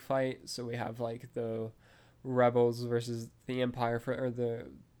climactic fight. So we have like the rebels versus the Empire or the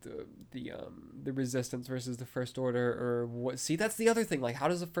Resistance versus the First Order, or what? See, that's the other thing. Like, how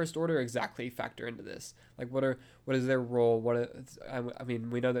does the First Order exactly factor into this? Like, what is their role? We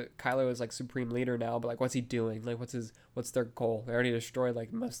know that Kylo is like supreme leader now, but like, what's he doing? Like, what's their goal? They already destroyed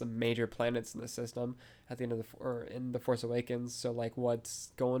like most of the major planets in the system at the end of in the Force Awakens. So like,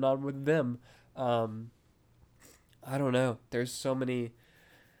 what's going on with them? I don't know. There's so many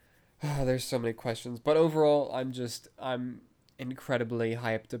questions, but overall, I'm incredibly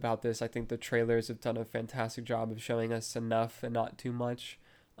hyped about this. I think the trailers have done a fantastic job of showing us enough and not too much,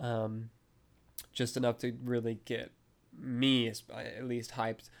 just enough to really get me at least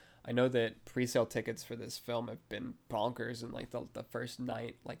hyped. I know that pre-sale tickets for this film have been bonkers, and like the first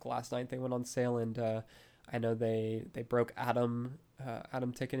night, like last night, they went on sale, and I know they broke Atom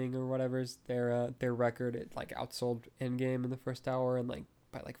ticketing or whatever's their record. It like outsold Endgame in the first hour and like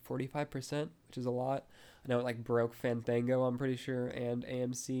by like 45%, which is a lot. I know it like broke Fandango, I'm pretty sure, and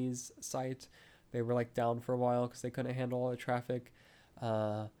AMC's site. They were like down for a while because they couldn't handle all the traffic.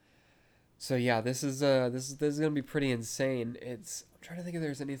 So yeah, this is gonna be pretty insane. I'm trying to think if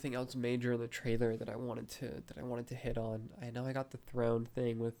there's anything else major in the trailer that I wanted to hit on. I know I got the throne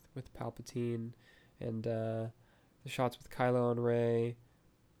thing with Palpatine, and the shots with Kylo and Rey.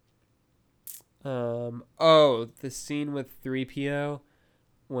 The scene with 3PO.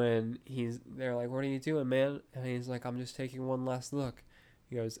 When they're like, what are you doing, man? And he's like, I'm just taking one last look.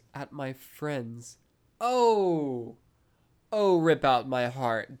 He goes, at my friends. Oh, rip out my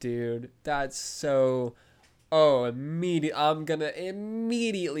heart, dude. That's so, I'm gonna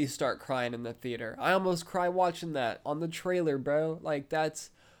immediately start crying in the theater. I almost cry watching that on the trailer, bro. Like,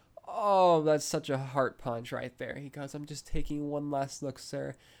 that's such a heart punch right there. He goes, I'm just taking one last look,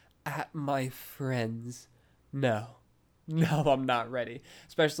 sir, at my friends. No. No, I'm not ready.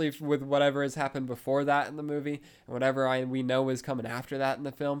 Especially with whatever has happened before that in the movie and whatever we know is coming after that in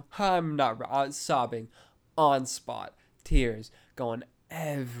the film. I'm not sobbing on spot, tears going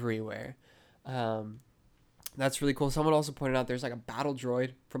everywhere. Um, that's really cool. Someone also pointed out there's like a battle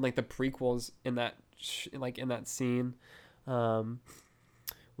droid from like the prequels in that in that scene. Um,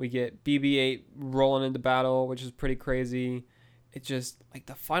 we get BB-8 rolling into battle, which is pretty crazy. It just like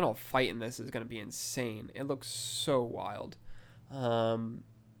the final fight in this is gonna be insane. It looks so wild. Um,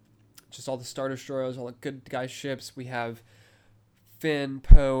 just all the Star Destroyers, all the good guy ships. We have Finn,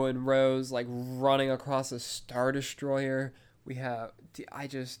 Poe, and Rose like running across a Star Destroyer. We have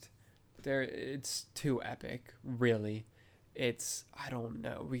there. It's too epic, really. It's I don't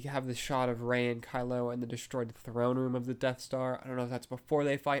know. We have the shot of Rey and Kylo in the destroyed throne room of the Death Star. I don't know if that's before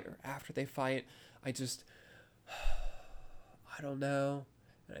they fight or after they fight. I just I don't know.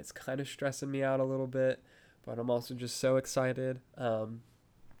 And it's kind of stressing me out a little bit, but I'm also just so excited.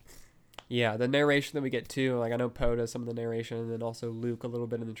 Yeah, the narration that we get too, like I know Poe does some of the narration, and then also Luke a little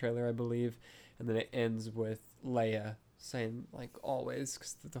bit in the trailer, I believe, and then it ends with Leia saying like always,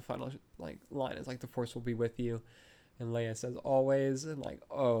 because the final like line is like the Force will be with you, and Leia says always, and like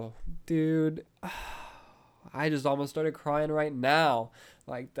oh dude, I just almost started crying right now,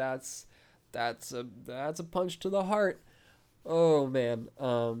 like that's a punch to the heart. Oh man,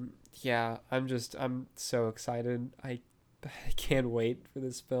 yeah, I'm so excited. I can't wait for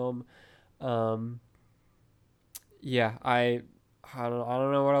this film. Um, yeah, I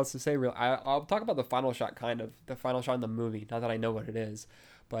don't know what else to say. Really, I'll talk about the final shot, kind of the final shot in the movie. Not that I know what it is,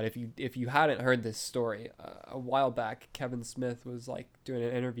 but if you hadn't heard this story, a while back, Kevin Smith was like doing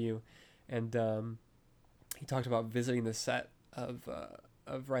an interview, and he talked about visiting the set of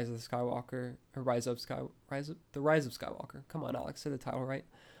Rise of Skywalker or the Rise of Skywalker. Come on, Alex, say the title right.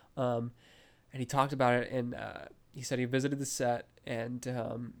 Um, and he talked about it, and he said he visited the set, and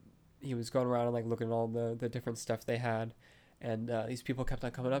he was going around and like looking at all the different stuff they had, and these people kept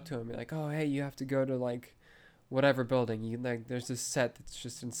on coming up to him and be like, oh hey, you have to go to like whatever building, you like there's this set that's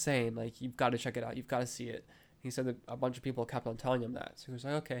just insane, like you've got to check it out, you've got to see it. He said that a bunch of people kept on telling him that, so he was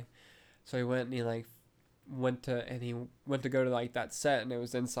like okay. So he went and he went to go to like that set, and it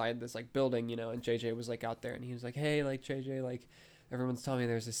was inside this like building, and JJ was like out there, and he was like, hey, like JJ, like everyone's telling me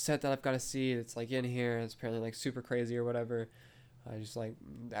there's a set that I've got to see, it's like in here, it's apparently like super crazy or whatever. I just like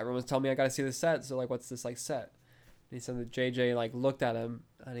everyone's telling me I got to see the set, so like what's this like set? And he said that JJ like looked at him,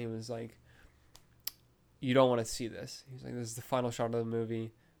 and he was like, you don't want to see this. He's like, this is the final shot of the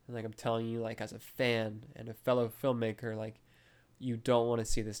movie, and like I'm telling you, like as a fan and a fellow filmmaker, like you don't want to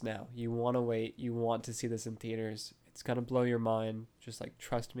see this now. You want to wait. You want to see this in theaters. It's gonna blow your mind. Just like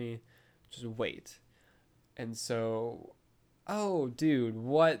trust me. Just wait. And so, oh dude,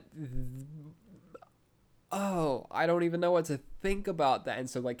 what? Oh, I don't even know what to think about that. And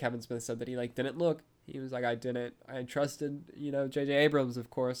so like Kevin Smith said that he like didn't look. He was like, I trusted, J.J. Abrams, of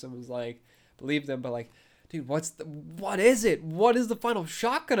course, and was like, believed him, but like, dude, what is it? What is the final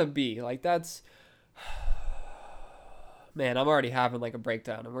shot gonna be? Like that's, man, I'm already having like a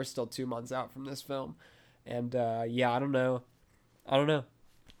breakdown, and we're still 2 months out from this film, and yeah, I don't know.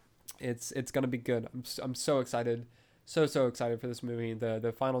 It's gonna be good. I'm so excited, so excited for this movie.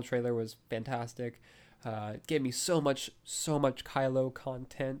 The final trailer was fantastic. It gave me so much Kylo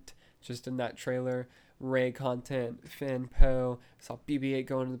content just in that trailer. Rey content, Finn, Poe. Saw BB-8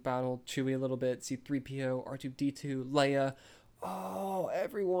 go into the battle, Chewie a little bit, C-3PO, R2-D2, Leia. Oh,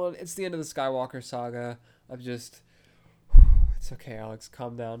 everyone! It's the end of the Skywalker saga. It's okay, Alex.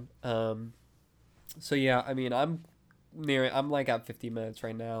 Calm down. So yeah, I mean, I'm like at 50 minutes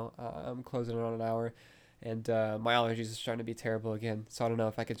right now. I'm closing in on an hour, and my allergies are starting to be terrible again. So I don't know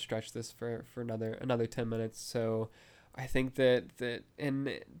if I could stretch this for another 10 minutes. So I think that in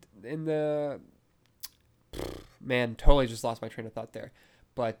the man, totally just lost my train of thought there.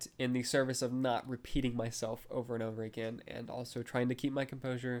 But in the service of not repeating myself over and over again, and also trying to keep my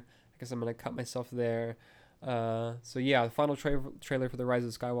composure, I guess I'm gonna cut myself there. So yeah, the final trailer for the Rise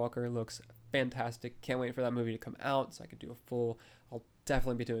of Skywalker looks fantastic. Can't wait for that movie to come out so I could do I'll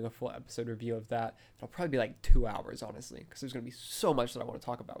definitely be doing a full episode review of that. It'll probably be like 2 hours, honestly, because there's going to be so much that I want to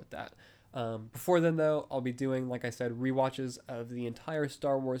talk about with that. Before then, though, I'll be doing, like I said, rewatches of the entire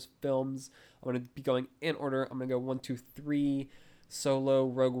Star Wars films. I'm going to be going in order. I'm going to go 1, 2, 3, Solo,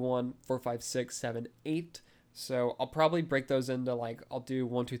 Rogue One, 4, 5, 6, 7, 8. So I'll probably break those into like, I'll do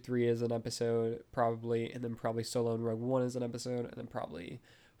 1, 2, 3 as an episode, probably, and then probably Solo and Rogue One as an episode, and then probably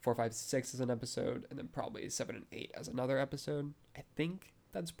 4, 5, 6 as an episode, and then probably 7 and 8 as another episode. I think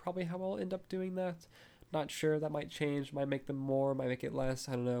that's probably how I'll end up doing that. Not sure. That might change. Might make them more, might make it less.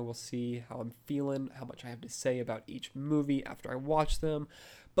 I don't know. We'll see how I'm feeling, how much I have to say about each movie after I watch them.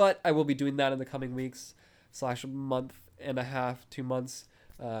 But I will be doing that in the coming weeks / month and a half, 2 months,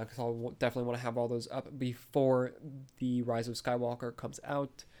 because I'll definitely want to have all those up before the Rise of Skywalker comes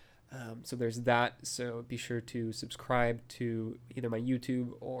out. So there's that. So be sure to subscribe to either my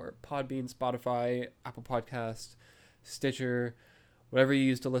YouTube or Podbean, Spotify, Apple Podcast, Stitcher, whatever you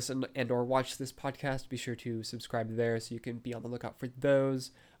use to listen and or watch this podcast. Be sure to subscribe there so you can be on the lookout for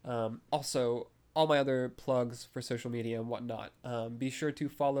those. Also, all my other plugs for social media and whatnot. Be sure to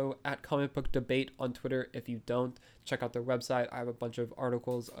follow at Comic Book Debate on Twitter. If you don't, check out their website. I have a bunch of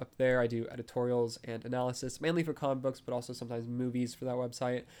articles up there. I do editorials and analysis, mainly for comic books, but also sometimes movies for that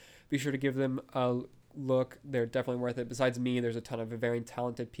website. Be sure to give them a look. They're definitely worth it. Besides me, there's a ton of very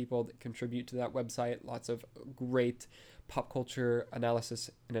talented people that contribute to that website. Lots of great pop culture analysis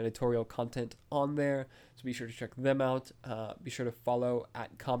and editorial content on there, so be sure to check them out. Be sure to follow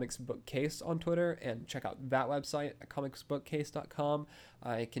at Comics Bookcase on Twitter and check out that website at comicsbookcase.com.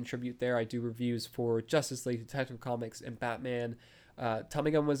 I contribute there. I do reviews for Justice League, Detective Comics, and Batman.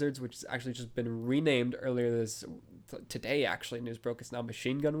 Tommy Gun Wizards, which has actually just been renamed earlier today, actually news broke, it's now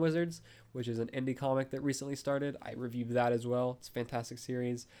Machine Gun Wizards, which is an indie comic that recently started. I reviewed that as well. It's a fantastic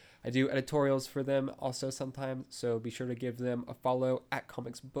series. I do editorials for them also sometimes, so be sure to give them a follow at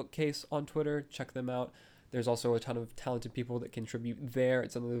Comics Bookcase on Twitter. Check them out. There's also a ton of talented people that contribute there.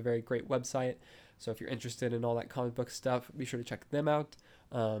 It's another very great website, so if you're interested in all that comic book stuff, be sure to check them out.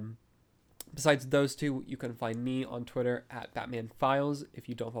 Besides those two, you can find me on Twitter at Batman Files. If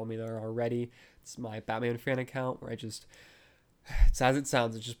you don't follow me there already, it's my Batman fan account where it's as it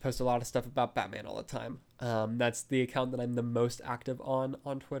sounds, I just post a lot of stuff about Batman all the time. That's the account that I'm the most active on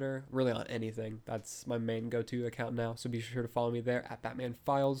Twitter, really on anything. That's my main go-to account now, so be sure to follow me there at Batman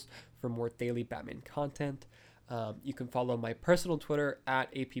Files for more daily Batman content. You can follow my personal Twitter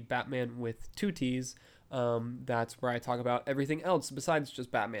at APBatman with 2 T's. That's where I talk about everything else besides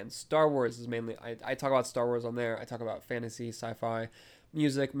just Batman. Star Wars is mainly, I talk about Star Wars on there. I talk about fantasy, sci-fi,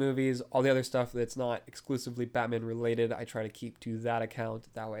 music, movies, all the other stuff that's not exclusively Batman related. I try to keep to that account.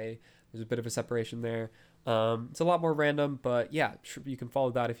 That way there's a bit of a separation there. It's a lot more random, but yeah, you can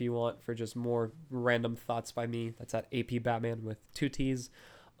follow that if you want for just more random thoughts by me. That's at APBatman with 2 T's.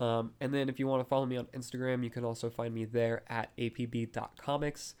 And then if you want to follow me on Instagram, you can also find me there at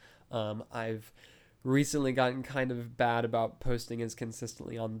apb.comics. I've recently gotten kind of bad about posting as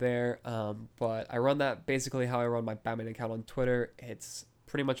consistently on there, but I run that basically how I run my Batman account on Twitter. It's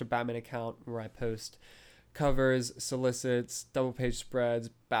pretty much a Batman account where I post covers, solicits, double page spreads,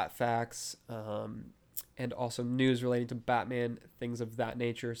 bat facts, and also news relating to Batman, things of that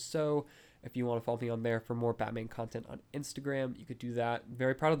nature. So if you want to follow me on there for more Batman content on Instagram, you could do that.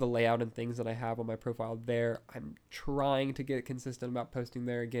 Very proud of the layout and things that I have on my profile there. I'm trying to get consistent about posting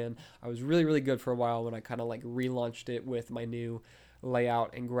there again. I was really, really good for a while when I kind of like relaunched it with my new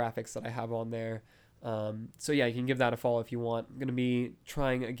layout and graphics that I have on there. So yeah, you can give that a follow if you want. I'm going to be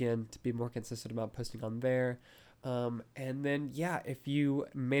trying again to be more consistent about posting on there. And then, yeah, if you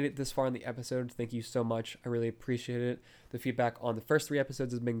made it this far in the episode, thank you so much. I really appreciate it. The feedback on the first 3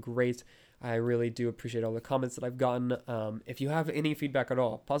 episodes has been great. I really do appreciate all the comments that I've gotten. If you have any feedback at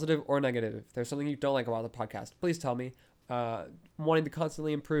all, positive or negative, if there's something you don't like about the podcast, please tell me. I'm wanting to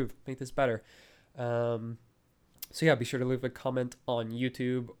constantly improve, make this better. So yeah, be sure to leave a comment on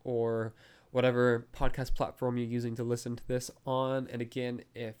YouTube or whatever podcast platform you're using to listen to this on. And again,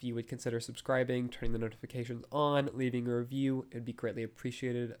 if you would consider subscribing, turning the notifications on, leaving a review, it'd be greatly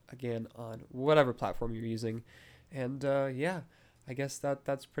appreciated, again, on whatever platform you're using. And yeah, I guess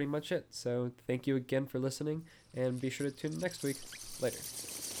that's pretty much it. So thank you again for listening, and be sure to tune in next week. Later.